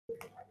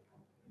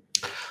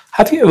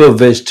Have you ever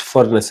wished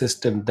for an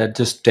assistant that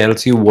just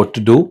tells you what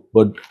to do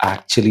but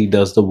actually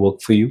does the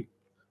work for you?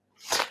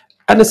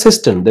 An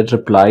assistant that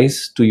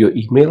replies to your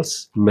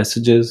emails,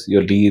 messages,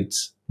 your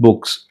leads,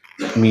 books,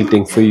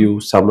 meeting for you,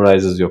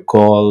 summarizes your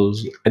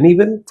calls, and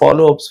even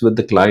follow ups with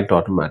the client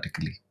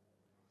automatically.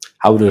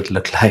 How would it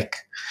look like?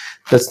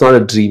 That's not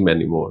a dream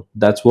anymore.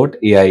 That's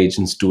what AI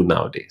agents do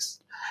nowadays.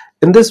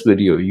 In this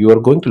video, you are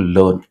going to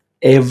learn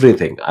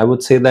everything. I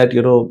would say that,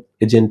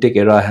 agentic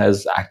era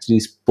has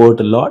actually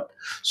spurred a lot.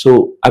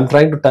 So I'm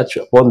trying to touch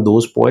upon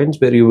those points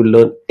where you will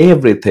learn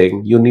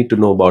everything you need to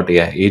know about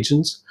AI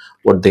agents,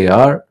 what they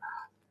are,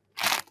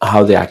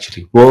 how they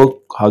actually work,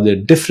 how they're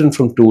different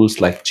from tools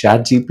like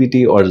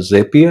ChatGPT or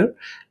Zapier,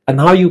 and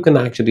how you can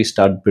actually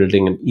start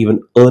building and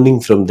even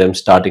earning from them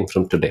starting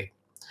from today.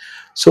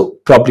 So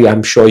probably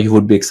I'm sure you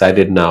would be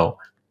excited now.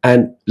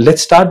 And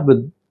let's start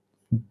with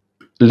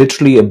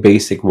literally a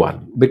basic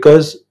one,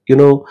 because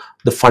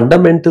the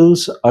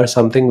fundamentals are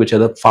something which are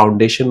the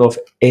foundation of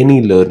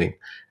any learning.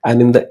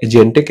 And in the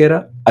agentic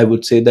era, I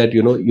would say that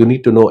you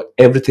need to know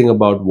everything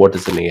about what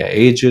is an AI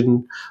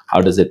agent, how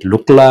does it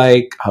look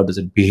like, how does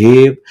it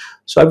behave.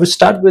 So I would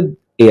start with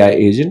AI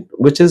agent,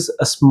 which is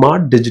a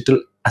smart digital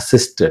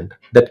assistant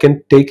that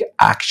can take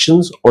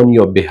actions on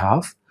your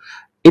behalf.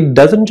 It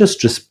doesn't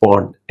just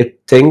respond, it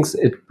thinks,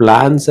 it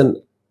plans, and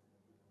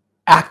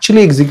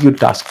actually execute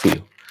tasks for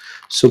you.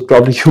 So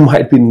probably you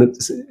might be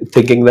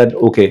thinking that,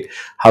 okay,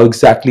 how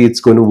exactly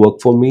it's going to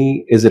work for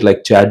me? Is it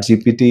like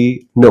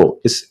ChatGPT? No,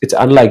 it's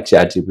unlike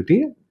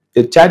ChatGPT.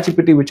 It's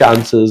ChatGPT which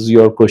answers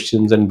your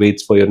questions and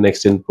waits for your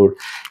next input.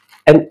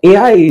 An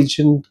AI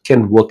agent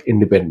can work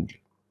independently.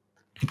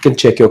 It can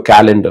check your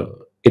calendar.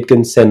 It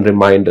can send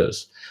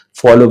reminders,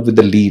 follow up with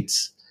the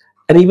leads,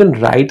 and even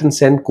write and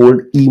send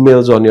cold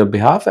emails on your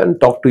behalf and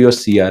talk to your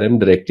CRM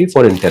directly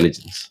for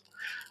intelligence.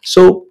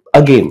 So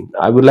again,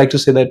 I would like to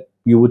say that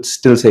you would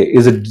still say,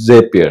 is it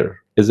Zapier?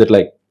 Is it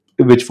like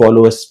which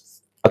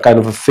follows a kind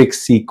of a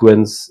fixed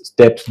sequence,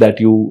 steps that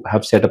you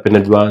have set up in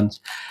advance?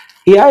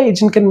 AI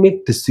agent can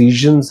make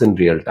decisions in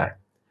real time.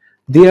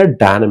 They are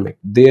dynamic,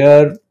 they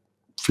are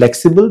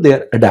flexible, they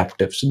are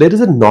adaptive. So there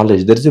is a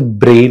knowledge, there is a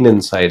brain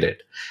inside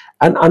it.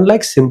 And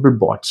unlike simple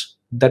bots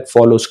that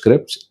follow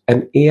scripts,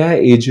 an AI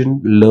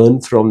agent learn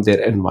from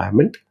their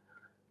environment.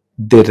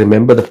 They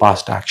remember the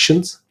past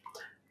actions.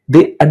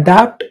 They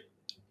adapt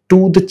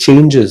to the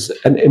changes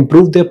and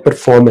improve their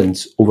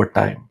performance over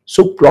time.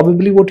 So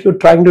probably what you're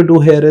trying to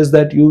do here is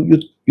that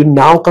you're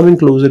now coming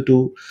closer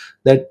to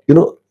that.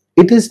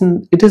 It is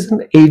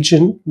an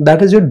agent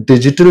that is your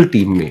digital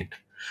teammate.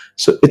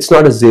 So it's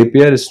not a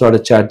Zapier, it's not a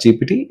chat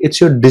GPT,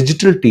 it's your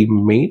digital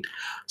teammate,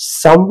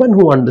 someone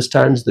who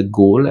understands the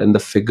goal and the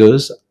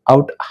figures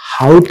out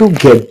how to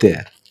get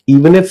there,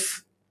 even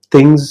if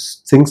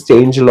things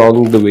change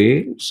along the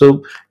way.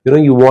 So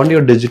you want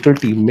your digital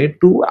teammate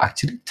to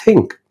actually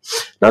think.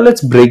 Now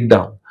let's break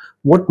down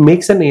what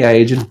makes an AI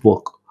agent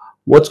work,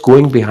 what's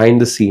going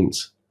behind the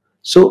scenes.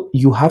 So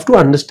you have to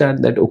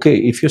understand that, okay,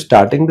 if you're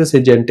starting this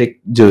agentic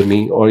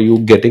journey or you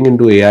getting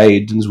into AI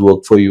agents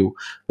work for you,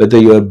 whether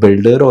you're a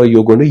builder or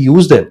you're going to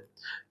use them,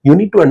 you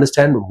need to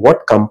understand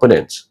what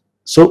components.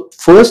 So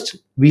first,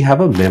 we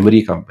have a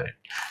memory component.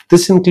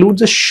 This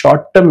includes a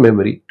short-term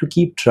memory to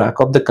keep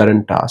track of the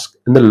current task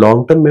and the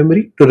long-term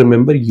memory to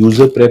remember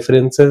user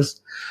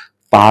preferences,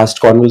 past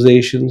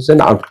conversations,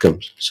 and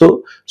outcomes.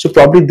 So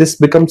probably this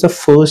becomes the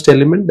first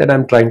element that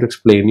I'm trying to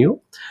explain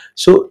you.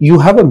 So you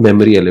have a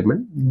memory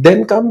element,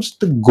 then comes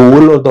the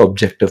goal or the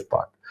objective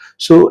part.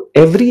 So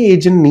every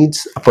agent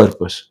needs a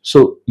purpose.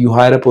 So you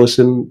hire a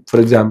person, for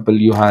example,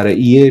 you hire a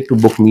EA to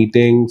book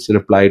meetings,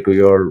 reply to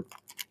your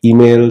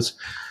emails.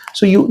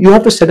 So you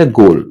have to set a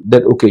goal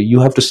that, okay,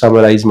 you have to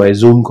summarize my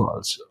Zoom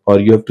calls, or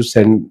you have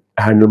to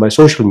handle my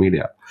social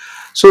media.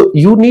 So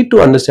you need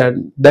to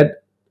understand that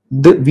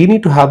we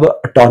need to have a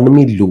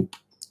autonomy loop,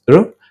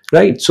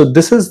 right? So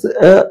this is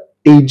a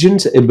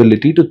agent's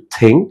ability to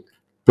think,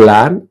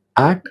 plan,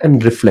 act,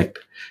 and reflect.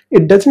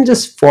 It doesn't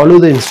just follow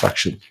the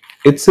instruction,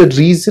 it's a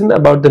reason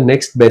about the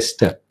next best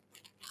step.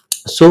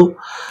 So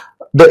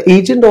the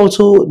agent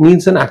also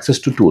needs an access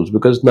to tools,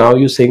 because now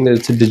you're saying that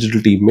it's a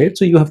digital teammate,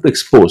 so you have to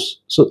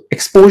expose. So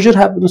exposure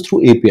happens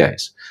through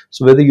APIs.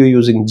 So whether you're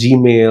using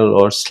Gmail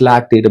or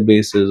Slack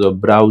databases or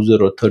browser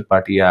or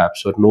third-party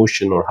apps or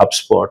Notion or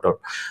HubSpot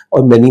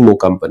or many more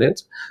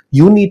components,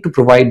 you need to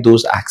provide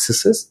those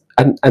accesses,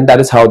 and that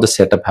is how the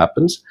setup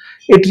happens.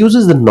 It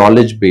uses the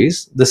knowledge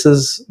base.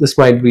 This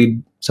might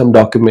be some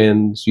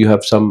documents, you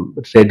have some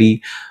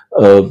ready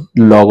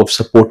log of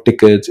support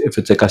tickets, if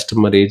it's a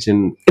customer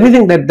agent,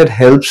 anything that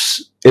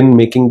helps in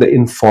making the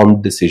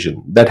informed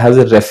decision, that has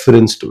a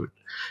reference to it.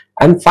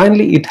 And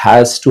finally, it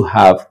has to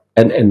have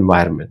an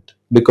environment,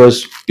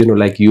 because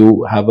like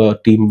you have a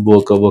team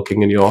worker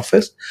working in your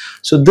office.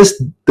 So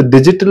the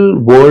digital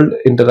world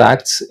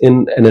interacts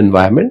in an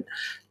environment,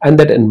 and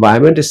that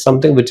environment is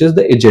something which is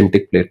the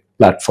agentic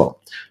platform.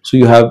 So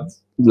you have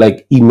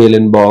like email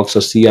inbox or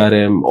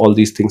CRM, all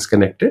these things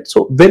connected.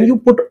 So when you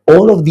put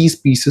all of these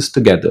pieces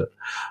together,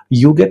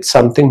 you get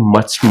something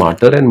much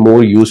smarter and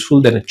more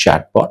useful than a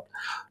chatbot.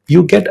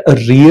 You get a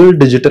real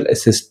digital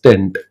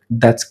assistant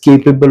that's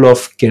capable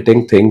of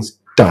getting things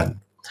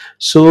done.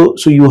 So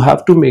you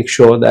have to make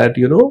sure that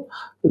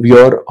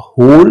your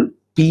whole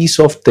piece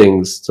of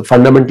things, the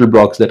fundamental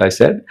blocks that I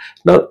said,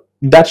 now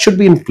that should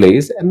be in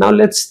place. And now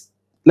let's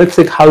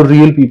take how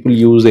real people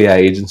use AI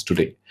agents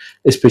today.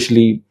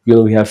 Especially,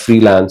 we have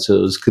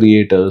freelancers,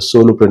 creators,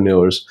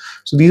 solopreneurs.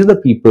 So these are the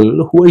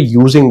people who are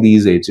using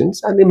these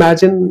agents. And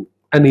imagine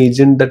an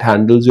agent that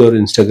handles your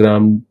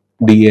Instagram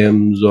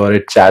DMs, or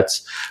it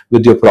chats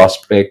with your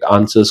prospect,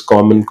 answers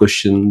common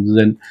questions,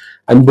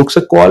 and books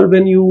a call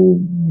when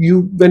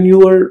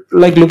you are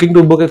like looking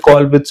to book a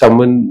call with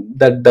someone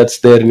that's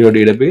there in your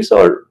database,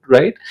 or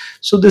right.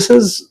 So this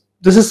is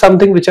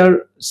something which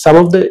are some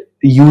of the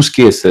use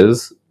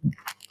cases.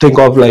 Think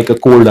of like a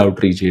cold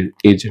outreach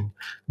agent,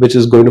 which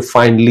is going to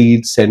find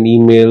leads, send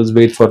emails,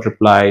 wait for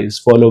replies,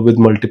 follow with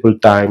multiple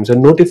times,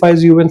 and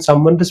notifies you when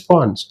someone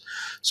responds.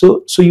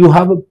 So you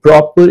have a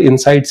proper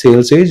inside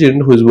sales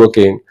agent who is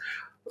working.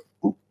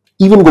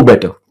 Even go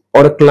better,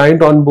 or a client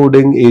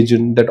onboarding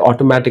agent that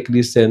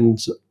automatically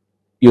sends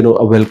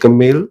a welcome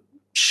mail,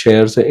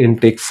 shares an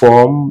intake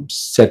form,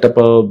 set up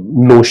a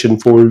Notion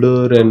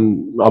folder,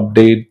 and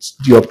updates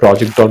your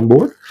project on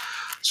board.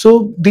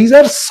 So these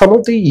are some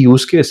of the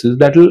use cases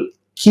that will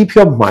keep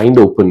your mind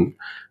open,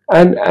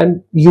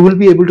 and you will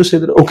be able to say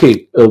that,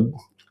 okay,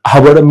 how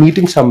about a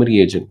meeting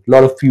summary agent? A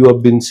lot of you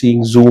have been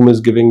seeing Zoom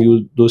is giving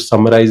you those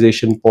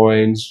summarization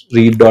points,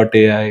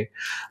 read.ai.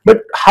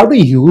 But how to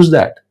use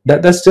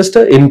that's just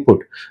an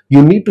input.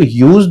 You need to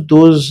use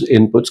those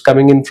inputs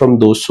coming in from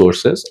those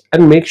sources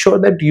and make sure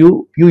that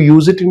you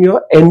use it in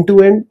your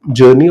end-to-end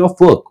journey of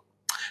work.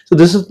 So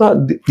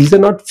these are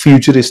not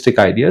futuristic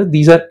ideas.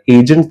 These are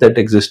agents that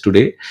exist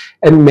today,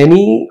 and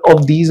many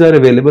of these are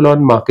available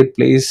on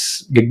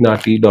marketplace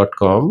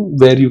Gignati.com,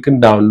 where you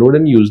can download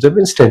and use them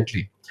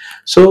instantly.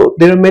 So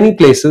there are many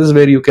places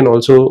where you can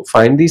also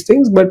find these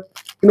things, but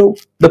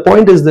the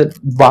point is that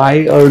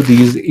why are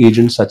these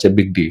agents such a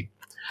big deal?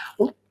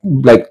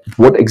 Like,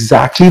 what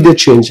exactly they're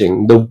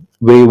changing the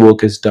way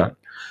work is done.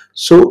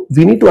 So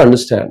we need to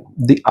understand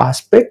the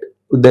aspect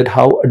that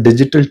how a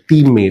digital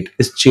teammate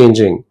is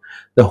changing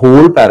the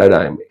whole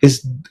paradigm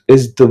is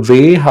the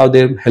way how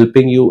they're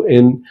helping you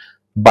in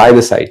by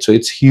the side. So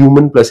it's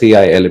human plus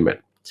AI element.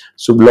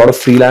 So a lot of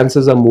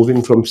freelancers are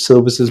moving from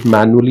services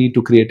manually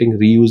to creating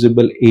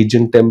reusable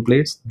agent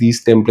templates.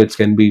 These templates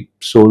can be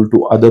sold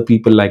to other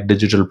people like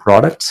digital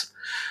products.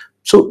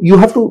 So you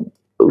have to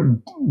uh,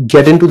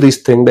 get into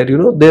this thing that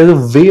there's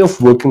a way of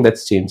working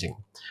that's changing.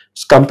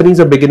 So companies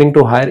are beginning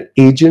to hire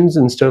agents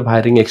instead of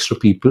hiring extra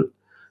people.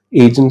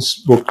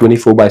 Agents work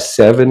 24 by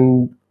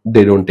 7.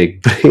 They don't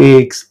take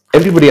breaks.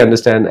 Everybody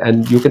understand,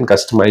 and you can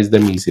customize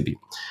them easily.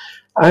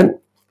 And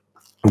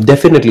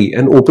definitely,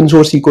 an open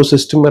source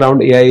ecosystem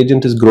around AI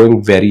agent is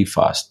growing very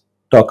fast.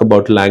 Talk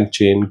about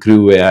LangChain,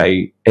 Crew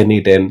AI,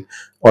 N8N,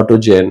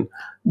 AutoGen.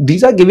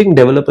 These are giving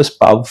developers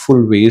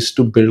powerful ways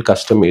to build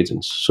custom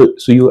agents.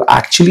 So you're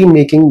actually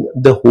making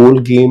the whole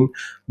game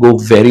go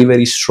very,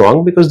 very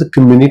strong because the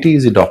community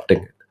is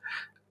adopting it.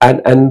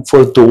 And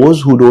for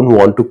those who don't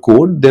want to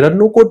code, there are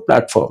no code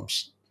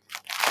platforms.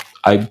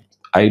 I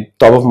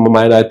top of my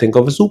mind, I think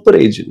of a super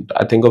agent.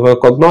 I think of a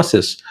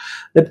Cognosis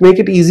that make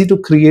it easy to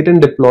create and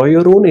deploy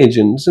your own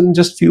agents in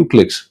just few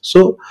clicks.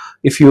 So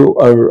if you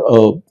are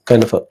a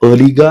kind of an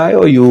early guy,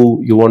 or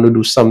you want to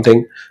do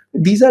something,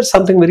 these are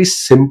something very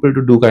simple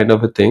to do kind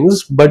of a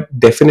things. But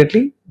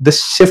definitely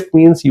this shift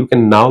means you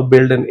can now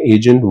build an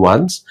agent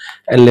once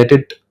and let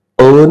it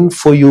earn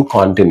for you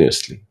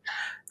continuously.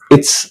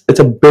 It's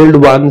a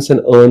build once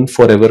and earn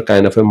forever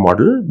kind of a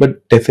model,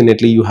 but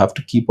definitely you have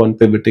to keep on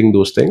pivoting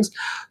those things.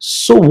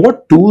 So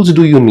what tools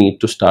do you need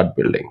to start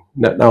building?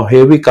 Now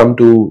here we come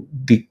to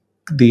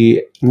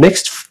the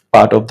next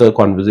part of the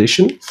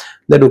conversation,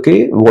 that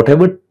okay,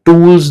 whatever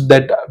tools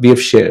that we have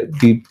shared,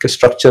 the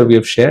structure we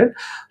have shared.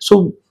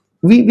 So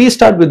we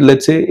start with,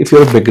 let's say, if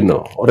you're a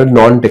beginner or a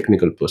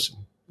non-technical person,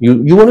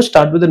 you want to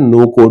start with a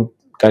no code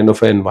kind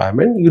of an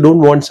environment. You don't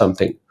want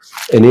something.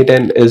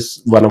 N8N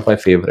is one of my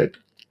favorite.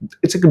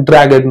 It's a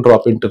drag and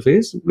drop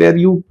interface where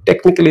you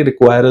technically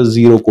require a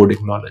zero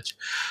coding knowledge.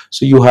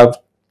 So you have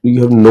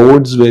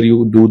nodes where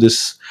you do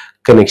this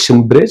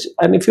connection bridge,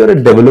 and if you're a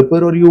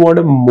developer or you want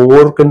a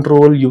more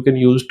control, you can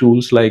use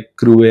tools like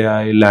Crew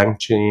AI,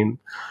 LangChain.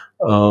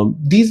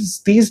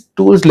 These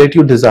tools let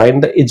you design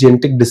the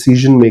agentic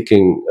decision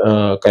making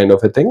kind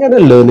of a thing, and a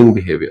learning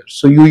behavior.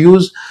 So you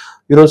use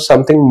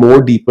something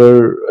more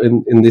deeper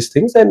in these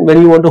things. And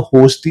when you want to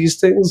host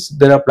these things,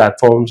 there are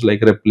platforms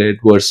like Replit,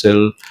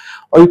 Vercel,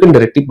 or you can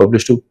directly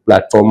publish to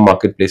platform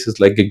marketplaces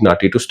like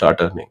Gignati to start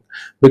earning.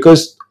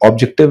 Because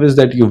objective is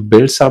that you've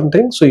built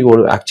something, so you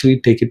want to actually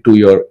take it to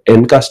your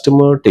end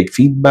customer, take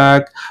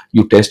feedback,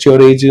 you test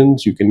your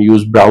agents. You can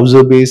use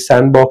browser based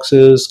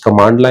sandboxes,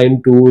 command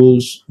line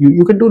tools.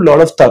 You can do a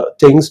lot of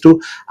things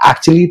to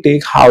actually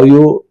take how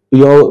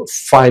your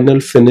final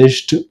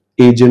finished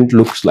agent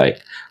looks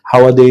like.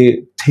 How are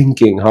they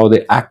thinking, how are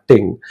they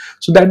acting?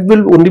 So that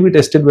will only be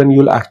tested when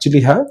you'll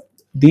actually have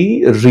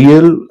the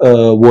real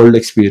world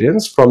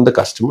experience from the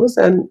customers.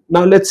 And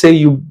now let's say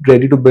you're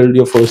ready to build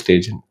your first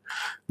agent.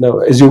 Now,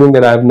 assuming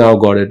that I've now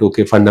got it,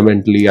 okay,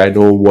 fundamentally I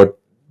know what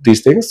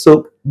these things.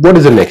 So what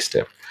is the next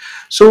step?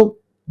 So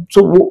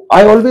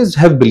I always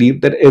have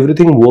believed that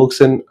everything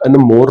works in a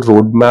more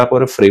roadmap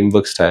or a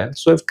framework style.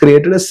 So I've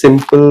created a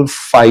simple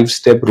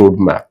 5-step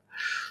roadmap.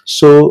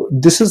 So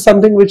this is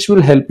something which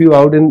will help you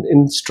out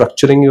in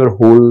structuring your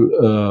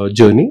whole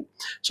journey.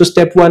 So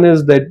step one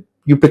is that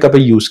you pick up a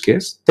use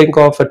case. Think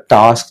of a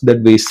task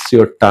that wastes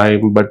your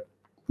time, but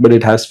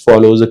it has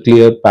follows a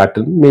clear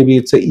pattern. Maybe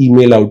it's an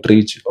email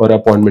outreach or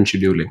appointment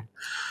scheduling.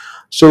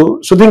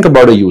 So think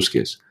about a use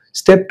case.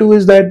 Step two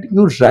is that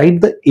you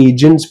write the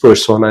agent's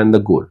persona and the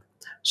goal.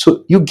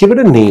 So you give it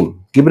a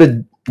name, give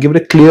it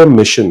a clear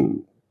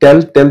mission.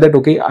 Tell that,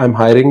 okay, I'm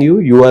hiring you.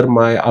 You are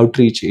my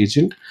outreach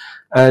agent,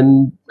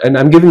 and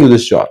I'm giving you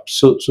this job.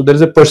 So there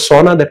is a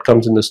persona that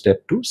comes in the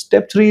step two.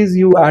 Step three is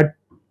you add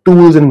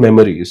tools and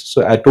memories.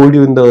 So I told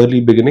you in the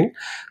early beginning,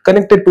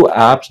 connected to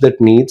apps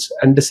that needs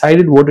and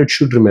decided what it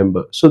should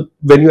remember. So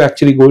when you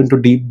actually go into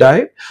deep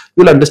dive,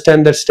 you'll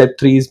understand that step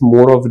three is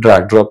more of a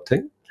drag drop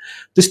thing.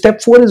 The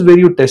step four is where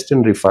you test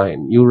and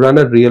refine. You run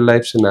a real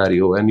life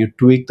scenario and you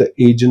tweak the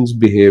agent's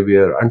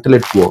behavior until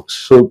it works.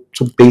 So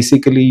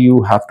basically,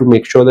 you have to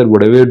make sure that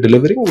whatever you're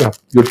delivering,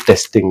 you're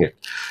testing it,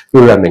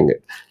 you're running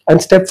it.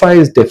 And step five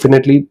is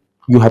definitely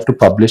you have to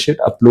publish it,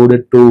 upload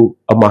it to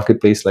a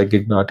marketplace like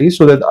Gignati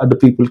so that other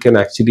people can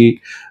actually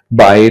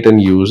buy it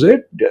and use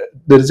it.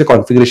 There is a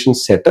configuration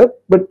setup,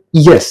 but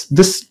yes,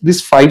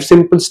 this five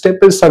simple step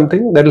is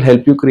something that will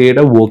help you create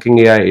a working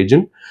AI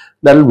agent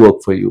that will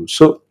work for you.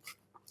 So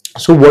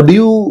what do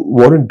you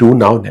want to do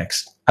now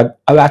next?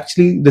 I've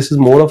actually, this is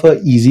more of a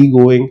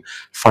easygoing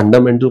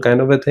fundamental kind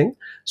of a thing.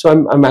 So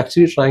I'm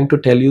actually trying to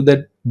tell you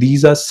that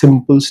these are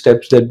simple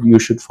steps that you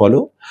should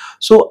follow.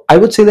 So I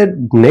would say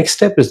that next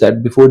step is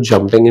that before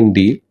jumping in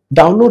deep,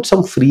 download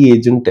some free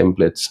agent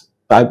templates.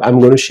 I'm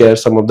going to share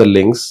some of the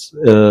links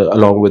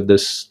along with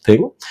this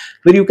thing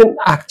where you can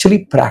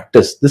actually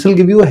practice. This will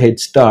give you a head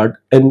start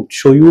and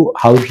show you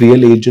how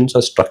real agents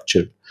are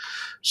structured.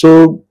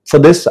 So for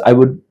this, I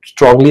would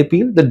strongly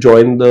appeal that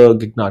join the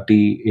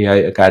Gignati AI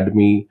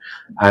Academy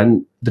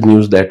and the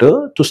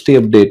newsletter to stay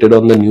updated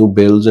on the new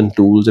builds and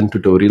tools and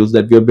tutorials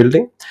that we are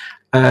building.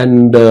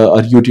 And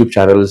our YouTube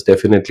channel is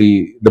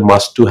definitely the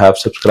must to have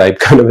subscribe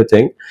kind of a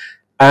thing.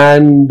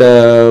 And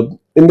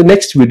in the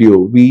next video,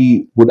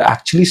 we would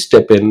actually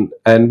step in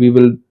and we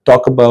will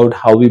talk about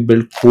how we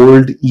build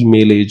cold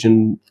email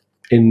agent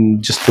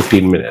in just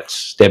 15 minutes,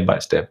 step by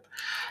step.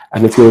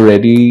 And if you're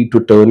ready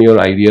to turn your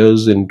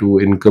ideas into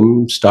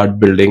income, start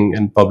building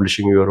and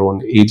publishing your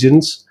own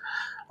agents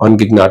on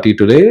Gignati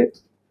today,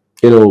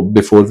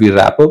 before we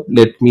wrap up,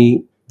 let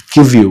me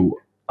give you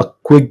a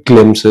quick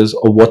glimpses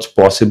of what's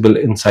possible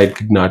inside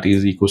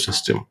Gignati's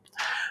ecosystem.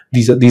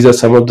 These are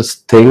some of the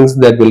things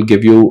that will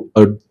give you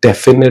a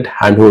definite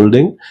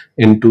handholding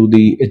into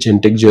the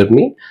agentic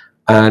journey.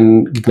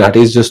 And Gignati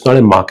is just not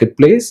a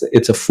marketplace,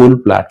 it's a full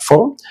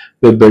platform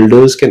where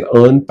builders can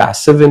earn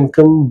passive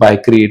income by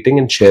creating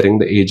and sharing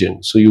the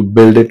agent. So you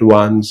build it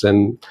once,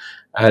 and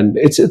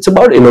it's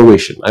about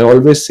innovation. I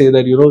always say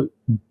that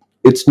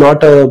it's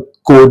not a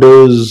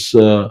coder's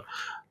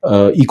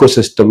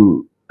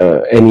ecosystem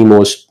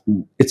anymore.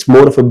 It's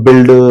more of a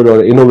builder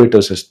or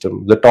innovator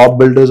system. The top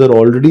builders are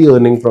already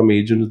earning from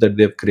agents that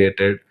they've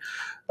created,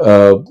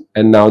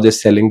 and now they're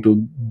selling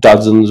to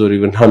dozens or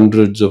even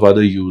hundreds of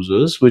other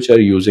users which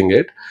are using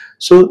it.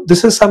 So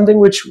this is something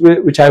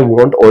which I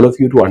want all of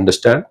you to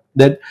understand,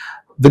 that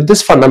with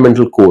this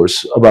fundamental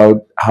course about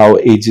how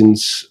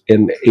agents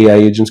and AI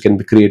agents can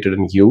be created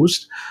and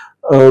used,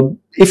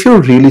 if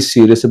you're really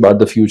serious about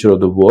the future of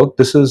the work,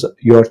 this is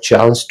your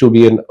chance to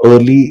be an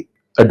early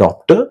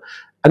adopter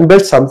and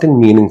build something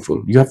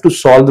meaningful. You have to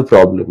solve the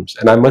problems,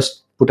 and I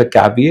must put a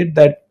caveat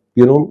that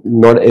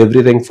not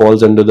everything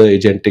falls under the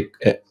agentic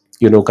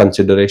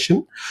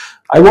consideration.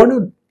 I want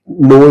to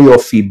know your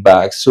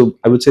feedback, so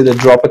I would say that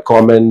drop a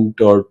comment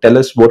or tell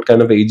us what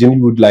kind of agent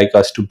you would like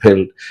us to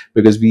build,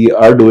 because we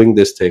are doing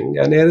this thing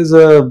and there is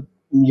a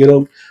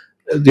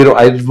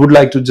I would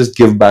like to just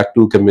give back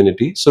to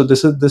community. So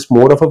this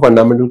more of a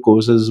fundamental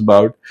course is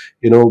about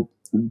to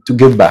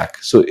give back.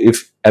 So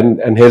if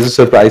and here's a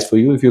surprise for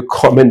you: if you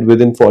comment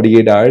within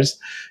 48 hours,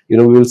 we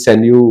will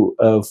send you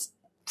a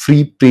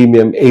free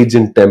premium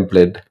agent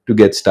template to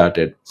get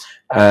started.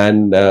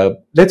 And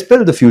let's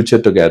build the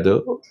future together,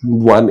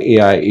 one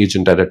AI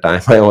agent at a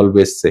time. I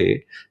always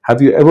say,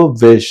 have you ever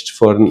wished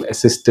for an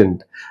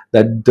assistant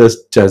that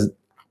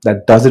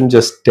doesn't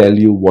just tell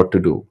you what to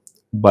do,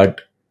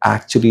 but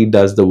actually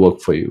does the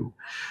work for you?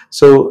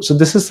 So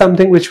this is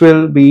something which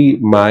will be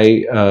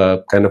my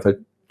kind of a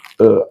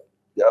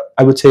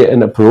I would say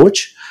an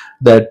approach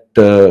that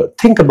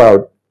think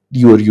about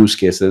your use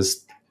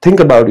cases, think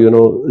about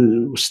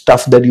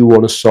stuff that you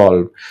want to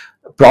solve.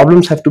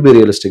 Problems have to be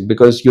realistic,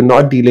 because you're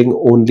not dealing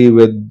only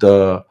with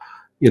the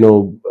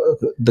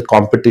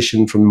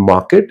competition from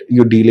market,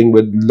 you're dealing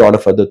with a lot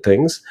of other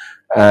things.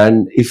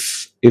 And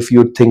if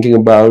you're thinking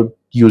about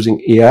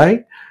using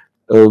AI,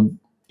 uh,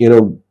 you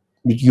know,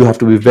 you have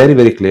to be very,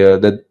 very clear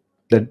that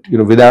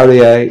without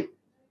AI,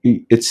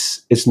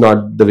 it's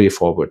not the way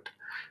forward.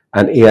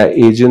 And AI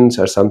agents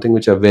are something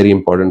which are very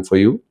important for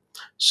you.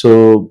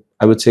 So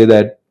I would say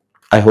that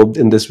I hope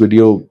in this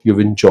video you've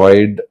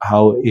enjoyed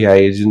how AI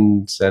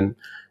agents and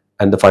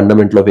the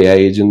fundamental of AI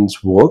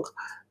agents work.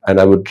 And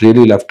I would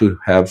really love to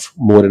have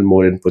more and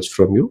more inputs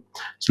from you.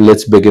 So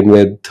let's begin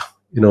with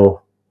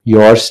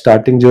your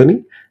starting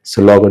journey.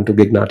 So log on to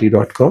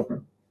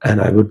gignati.com,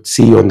 and I would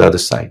see you on the other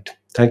side.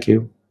 Thank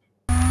you.